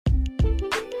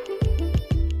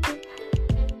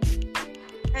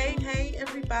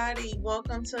everybody.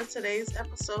 Welcome to today's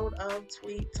episode of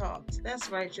Tweet Talks. That's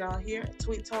right, y'all. Here at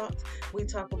Tweet Talks, we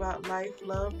talk about life,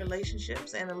 love,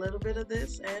 relationships, and a little bit of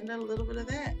this and a little bit of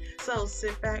that. So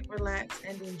sit back, relax,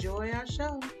 and enjoy our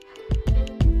show.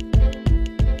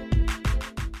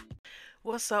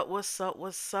 What's up? What's up?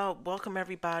 What's up? Welcome,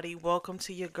 everybody. Welcome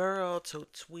to your girl to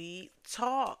Tweet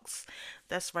Talks.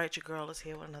 That's right, your girl is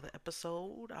here with another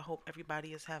episode. I hope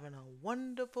everybody is having a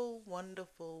wonderful,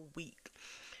 wonderful week.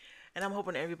 And I'm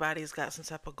hoping everybody's got some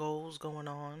type of goals going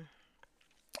on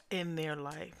in their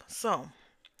life. So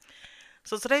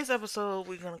today's episode,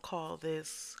 we're going to call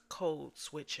this code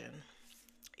switching.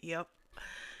 Yep.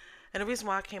 And the reason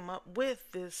why I came up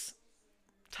with this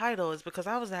title is because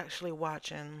I was actually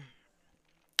watching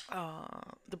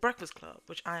The Breakfast Club,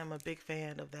 which I am a big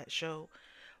fan of that show,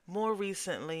 more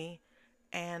recently.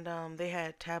 And they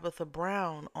had Tabitha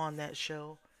Brown on that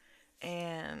show.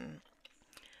 And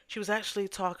she was actually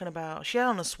talking about, she had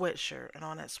on a sweatshirt, and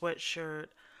on that sweatshirt,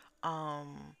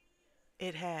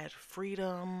 it had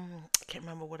freedom. I can't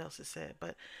remember what else it said,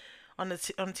 but on the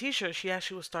t-shirt, she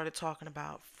actually started talking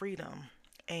about freedom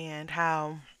and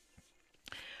how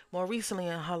more recently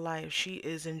in her life, she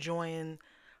is enjoying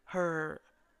her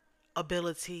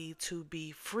ability to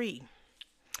be free.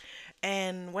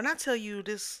 And when I tell you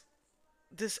this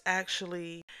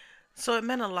actually, so it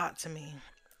meant a lot to me.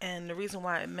 And the reason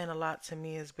why it meant a lot to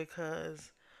me is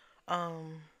because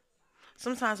um,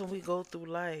 sometimes when we go through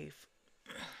life,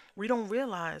 we don't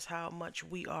realize how much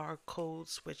we are code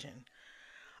switching.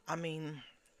 I mean,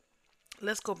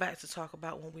 let's go back to talk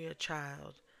about when we're a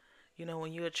child. You know,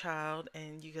 when you're a child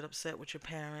and you get upset with your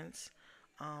parents,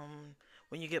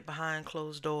 when you get behind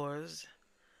closed doors,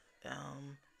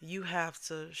 you have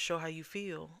to show how you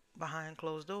feel behind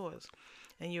closed doors.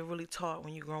 And you're really taught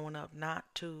when you're growing up not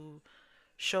to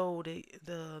show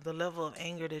the level of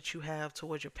anger that you have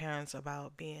towards your parents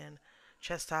about being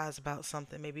chastised about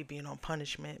something, maybe being on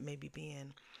punishment, maybe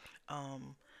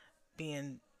um,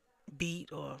 being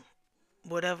beat or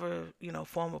whatever,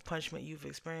 form of punishment you've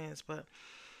experienced. But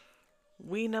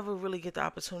we never really get the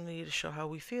opportunity to show how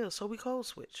we feel, so we code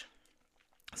switch.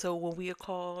 So when we are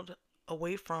called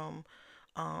away from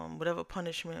whatever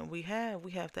punishment we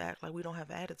have to act like we don't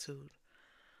have attitude.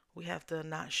 We have to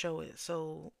not show it.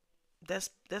 So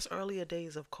that's earlier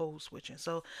days of code switching.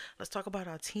 So let's talk about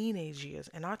our teenage years.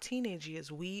 In our teenage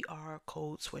years, we are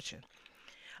code switching.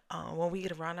 When we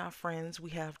get around our friends, we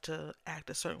have to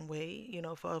act a certain way. You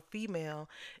know, for a female,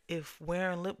 if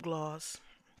wearing lip gloss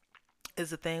is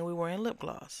the thing, we wearing lip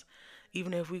gloss.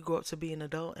 Even if we grow up to be an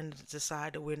adult and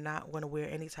decide that we're not going to wear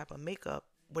any type of makeup,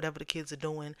 whatever the kids are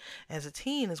doing as a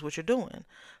teen is what you're doing.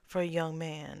 For a young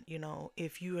man,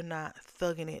 if you are not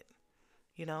thugging it,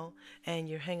 and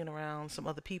you're hanging around some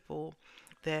other people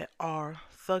that are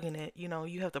thugging it,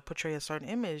 you have to portray a certain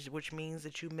image, which means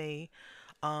that you may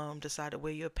decide to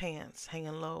wear your pants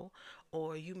hanging low,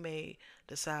 or you may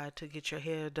decide to get your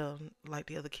hair done like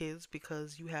the other kids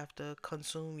because you have to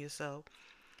consume yourself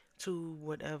to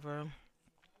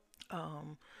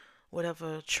um,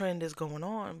 whatever trend is going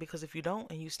on, because if you don't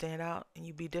and you stand out and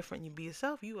you be different and you be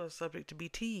yourself, you are subject to be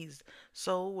teased.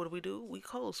 So what do? We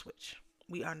code switch.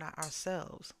 We are not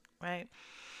ourselves, right?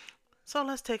 So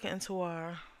let's take it into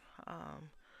our um,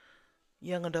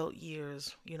 young adult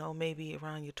years, maybe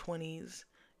around your 20s,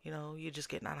 you're just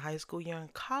getting out of high school, you're in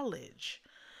college.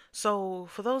 So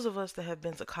for those of us that have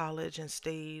been to college and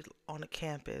stayed on a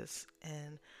campus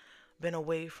and been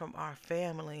away from our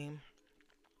family,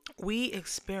 we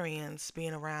experience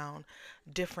being around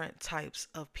different types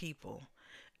of people.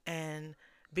 And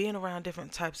being around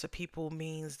different types of people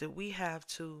means that we have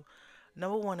to,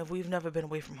 number one, if we've never been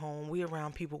away from home, we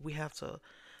around people, we have to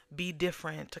be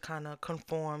different to kind of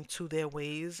conform to their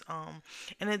ways.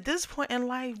 And at this point in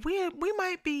life, we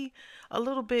might be a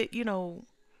little bit,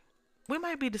 we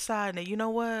might be deciding that, you know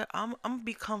what, I'm gonna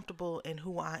be comfortable in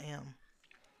who I am.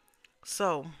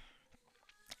 So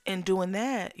in doing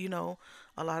that,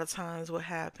 a lot of times what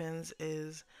happens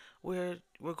is we're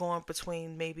going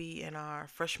between maybe in our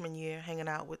freshman year hanging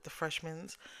out with the freshmen.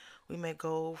 We may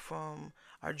go from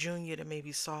our junior to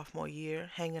maybe sophomore year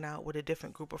hanging out with a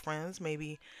different group of friends,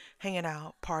 maybe hanging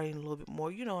out, partying a little bit more.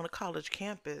 On a college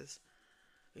campus,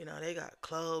 they got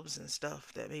clubs and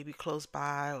stuff that may be close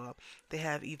by, or they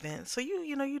have events. So you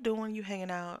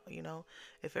hanging out,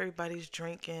 if everybody's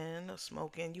drinking or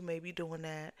smoking, you may be doing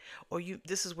that. Or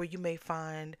this is where you may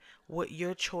find what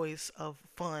your choice of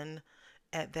fun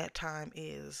at that time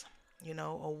is,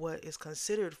 or what is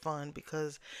considered fun,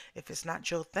 because if it's not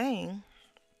your thing,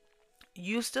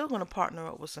 you're still going to partner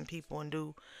up with some people and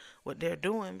do what they're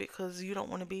doing because you don't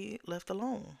want to be left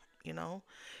alone. you know.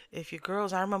 If your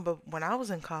girls, I remember when I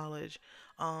was in college,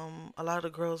 a lot of the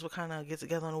girls would kind of get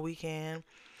together on the weekend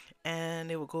and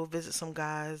they would go visit some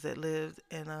guys that lived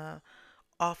in a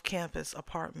off-campus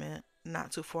apartment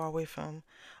not too far away from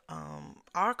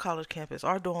our college campus,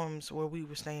 our dorms where we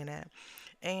were staying at.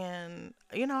 And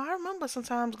I remember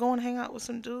sometimes going to hang out with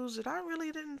some dudes that I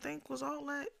really didn't think was all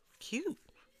that cute.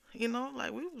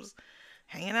 Like we was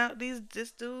hanging out at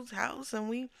this dude's house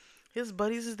and his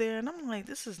buddies is there and I'm like,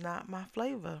 this is not my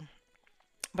flavor.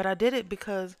 But I did it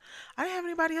because I didn't have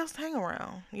anybody else to hang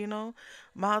around.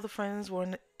 My other friends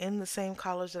were in the same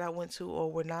college that I went to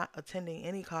or were not attending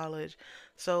any college.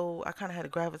 So I kind of had to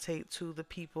gravitate to the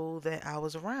people that I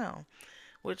was around,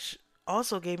 which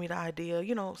also gave me the idea,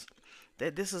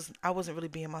 that I wasn't really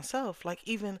being myself. Like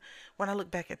even when I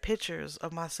look back at pictures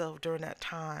of myself during that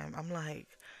time, I'm like,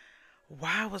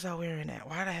 why was I wearing that?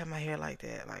 Why did I have my hair like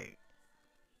that? Like,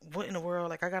 what in the world?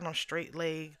 Like, I got on straight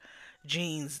leg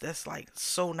jeans. That's like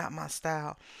so not my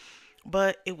style.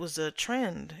 But it was a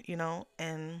trend.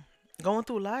 And going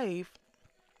through life,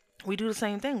 we do the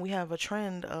same thing. We have a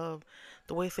trend of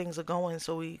the way things are going,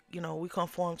 so we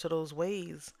conform to those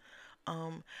ways.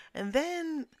 Um, and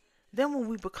then when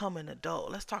we become an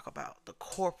adult, let's talk about the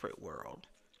corporate world.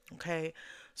 Okay.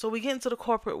 So we get into the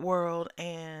corporate world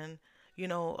and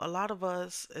a lot of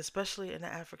us, especially in the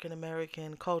African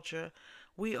American culture,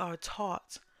 we are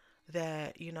taught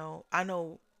that, I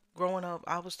know growing up,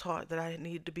 I was taught that I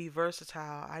needed to be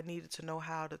versatile. I needed to know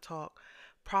how to talk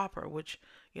proper, which,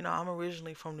 I'm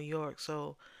originally from New York,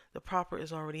 so the proper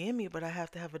is already in me, but I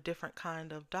have to have a different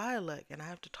kind of dialect and I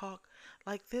have to talk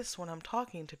like this when I'm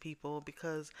talking to people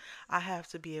because I have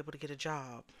to be able to get a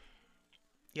job.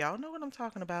 Y'all know what I'm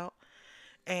talking about.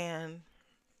 And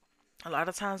a lot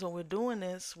of times when we're doing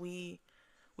this, we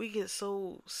get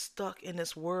so stuck in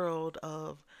this world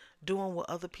of doing what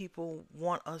other people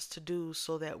want us to do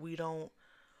so that we don't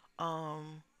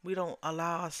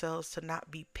allow ourselves to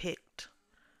not be picked.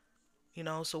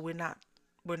 So we're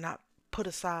not put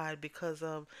aside because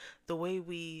of the way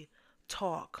we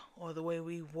talk or the way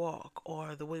we walk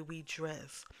or the way we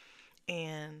dress.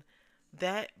 And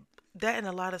that that in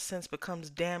a lot of sense becomes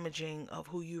damaging of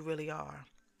who you really are.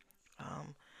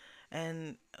 Um,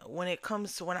 and when it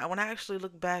comes to when I actually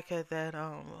look back at that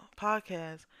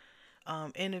podcast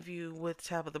interview with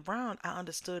Tabitha Brown, I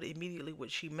understood immediately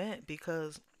what she meant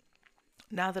because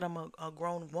now that I'm a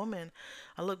grown woman,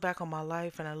 I look back on my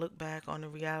life and I look back on the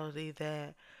reality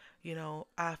that,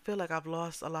 I feel like I've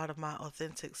lost a lot of my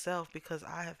authentic self because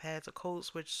I have had to code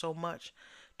switch so much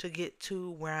to get to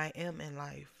where I am in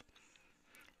life.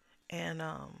 And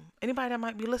anybody that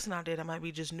might be listening out there that might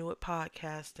be just new at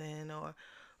podcasting or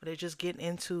they're just getting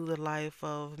into the life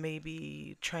of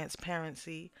maybe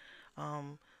transparency,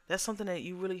 that's something that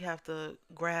you really have to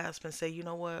grasp and say, you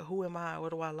know what, who am I? What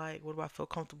do I like? What do I feel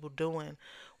comfortable doing?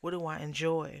 What do I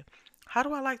enjoy? How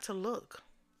do I like to look?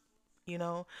 You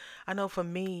know, I know for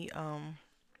me, I'm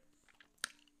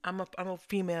a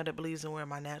female that believes in wearing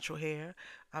my natural hair.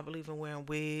 I believe in wearing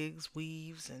wigs,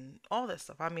 weaves, and all that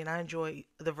stuff. I mean, I enjoy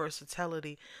the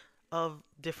versatility of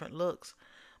different looks.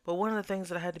 But one of the things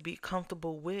that I had to be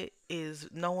comfortable with is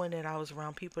knowing that I was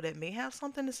around people that may have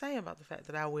something to say about the fact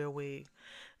that I wear a wig,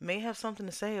 may have something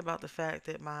to say about the fact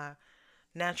that my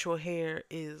natural hair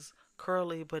is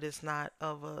curly, but it's not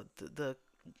of the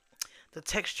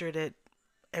texture that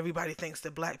everybody thinks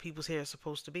that black people's hair is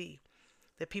supposed to be.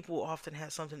 That people often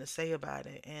have something to say about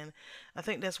it, and I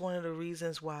think that's one of the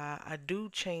reasons why I do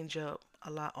change up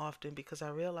a lot often because I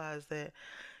realize that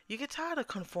you get tired of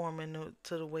conforming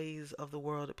to the ways of the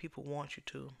world that people want you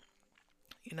to.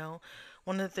 You know,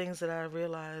 one of the things that I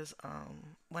realized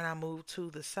when I moved to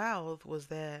the South was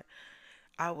that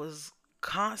I was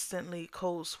constantly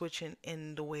code switching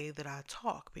in the way that I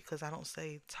talk because I don't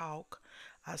say talk,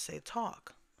 I say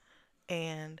talk.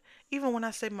 And even when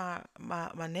I say my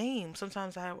name,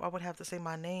 sometimes I would have to say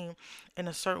my name in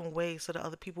a certain way so that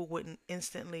other people wouldn't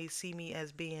instantly see me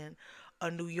as being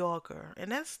a New Yorker. And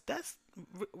that's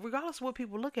regardless of what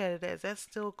people look at it as, that's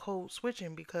still code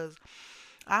switching because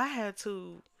I had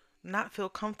to not feel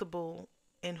comfortable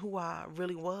in who I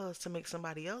really was to make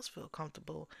somebody else feel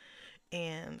comfortable.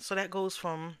 And so that goes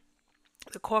from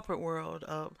the corporate world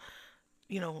of,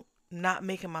 you know, not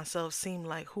making myself seem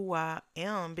like who I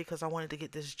am because I wanted to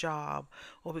get this job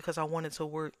or because I wanted to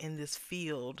work in this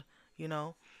field, you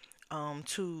know,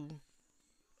 to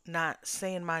not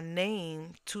saying my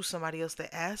name to somebody else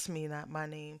that asked me not my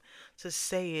name, to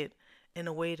say it in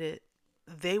a way that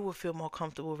they would feel more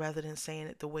comfortable rather than saying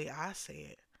it the way I say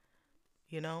it,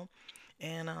 you know?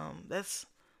 And that's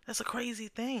a crazy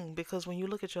thing because when you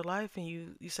look at your life and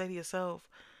you say to yourself,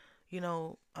 You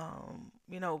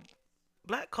know,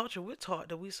 black culture, we're taught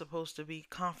that we're supposed to be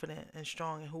confident and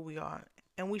strong in who we are,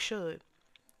 and we should.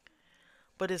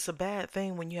 But it's a bad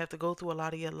thing when you have to go through a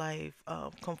lot of your life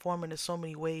conforming to so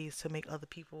many ways to make other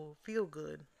people feel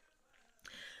good.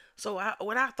 So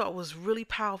what I thought was really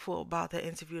powerful about that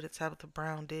interview that Tabitha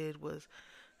Brown did was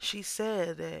she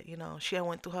said that she had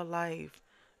went through her life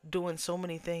doing so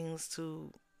many things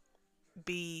to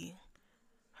be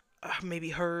maybe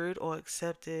heard or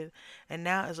accepted, and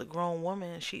now as a grown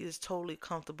woman she is totally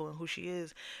comfortable in who she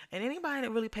is. And anybody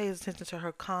that really pays attention to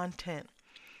her content,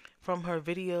 from her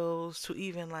videos to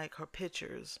even like her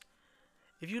pictures,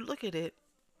 if you look at it,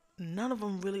 none of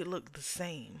them really look the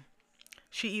same.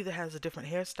 She either has a different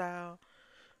hairstyle,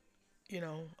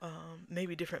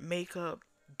 maybe different makeup,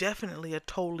 definitely a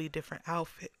totally different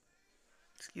outfit.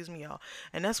 Excuse me, y'all.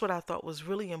 And that's what I thought was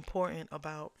really important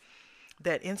about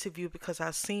that interview, because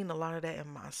I've seen a lot of that in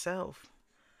myself.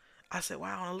 I said,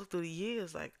 wow, I look through the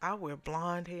years, like I wear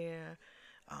blonde hair,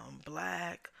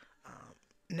 black,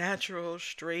 natural,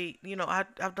 straight.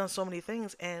 I've done so many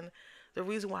things. And the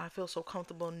reason why I feel so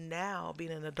comfortable now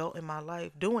being an adult in my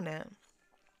life doing that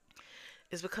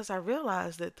is because I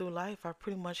realized that through life I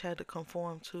pretty much had to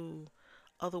conform to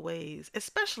other ways,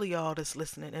 especially y'all that's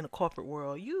listening in the corporate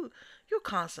world. You're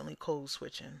constantly code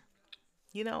switching.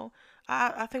 You know,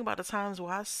 I think about the times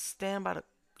where I stand by the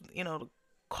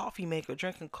coffee maker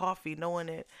drinking coffee, knowing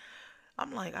that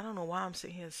I'm like, I don't know why I'm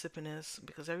sitting here sipping this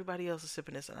because everybody else is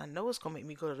sipping this, and I know it's gonna make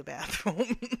me go to the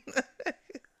bathroom,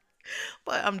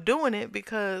 but I'm doing it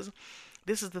because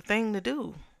this is the thing to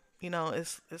do.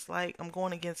 It's like I'm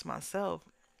going against myself.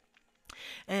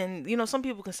 And some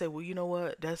people can say, well, you know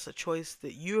what? That's a choice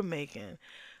that you're making.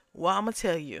 Well, I'm gonna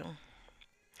tell you,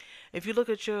 if you look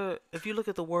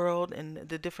at the world and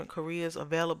the different careers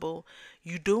available,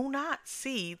 you do not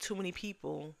see too many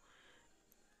people,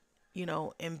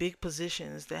 in big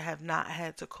positions that have not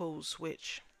had to code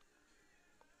switch.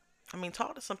 I mean,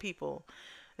 talk to some people.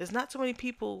 There's not too many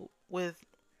people with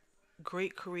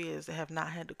great careers that have not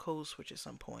had to code switch at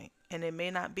some point. And it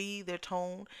may not be their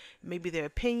tone, maybe their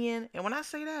opinion. And when I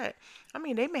say that, I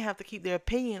mean they may have to keep their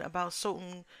opinion about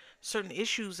certain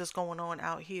issues that's going on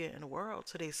out here in the world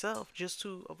to themselves just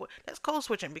to avoid. That's code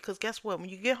switching, because guess what? When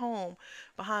you get home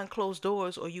behind closed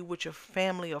doors or you with your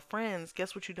family or friends,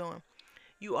 guess what you're doing?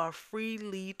 You are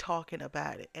freely talking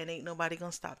about it, and ain't nobody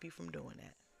gonna stop you from doing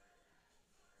that.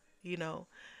 You know,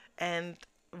 and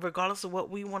regardless of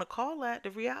what we want to call that, the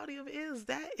reality of it is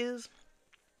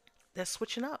that's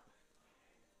switching up.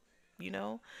 You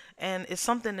know, and it's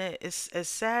something that is as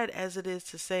sad as it is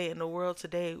to say in the world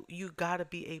today. You gotta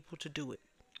be able to do it.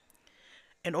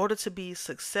 In order to be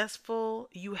successful,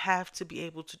 you have to be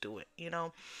able to do it.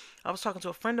 I was talking to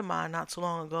a friend of mine not too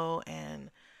long ago,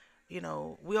 and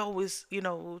we always,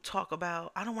 talk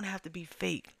about, I don't want to have to be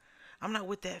fake. I'm not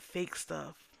with that fake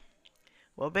stuff.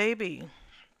 Well, baby,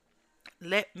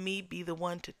 let me be the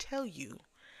one to tell you.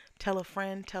 Tell a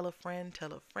friend, tell a friend,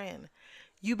 tell a friend.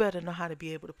 You better know how to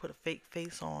be able to put a fake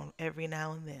face on every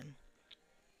now and then.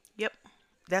 Yep.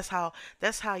 That's how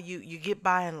you get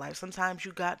by in life. Sometimes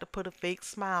you got to put a fake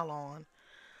smile on.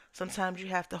 Sometimes you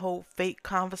have to hold fake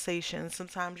conversations.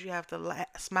 Sometimes you have to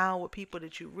smile with people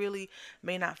that you really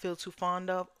may not feel too fond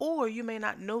of, or you may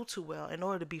not know too well in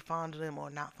order to be fond of them or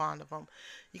not fond of them.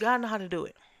 You got to know how to do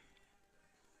it.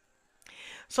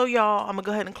 So, y'all, I'm going to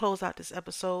go ahead and close out this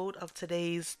episode of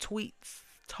today's Tweets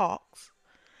Talks.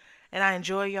 And I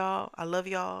enjoy y'all. I love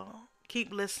y'all.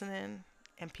 Keep listening.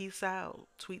 And peace out.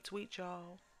 Tweet, tweet,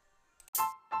 y'all.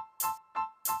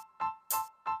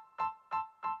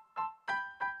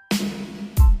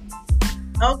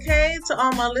 Okay, to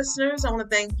all my listeners, I want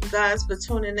to thank you guys for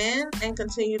tuning in and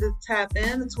continue to tap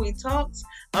in the Tweet Talks.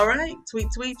 All right, tweet,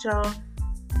 tweet, y'all.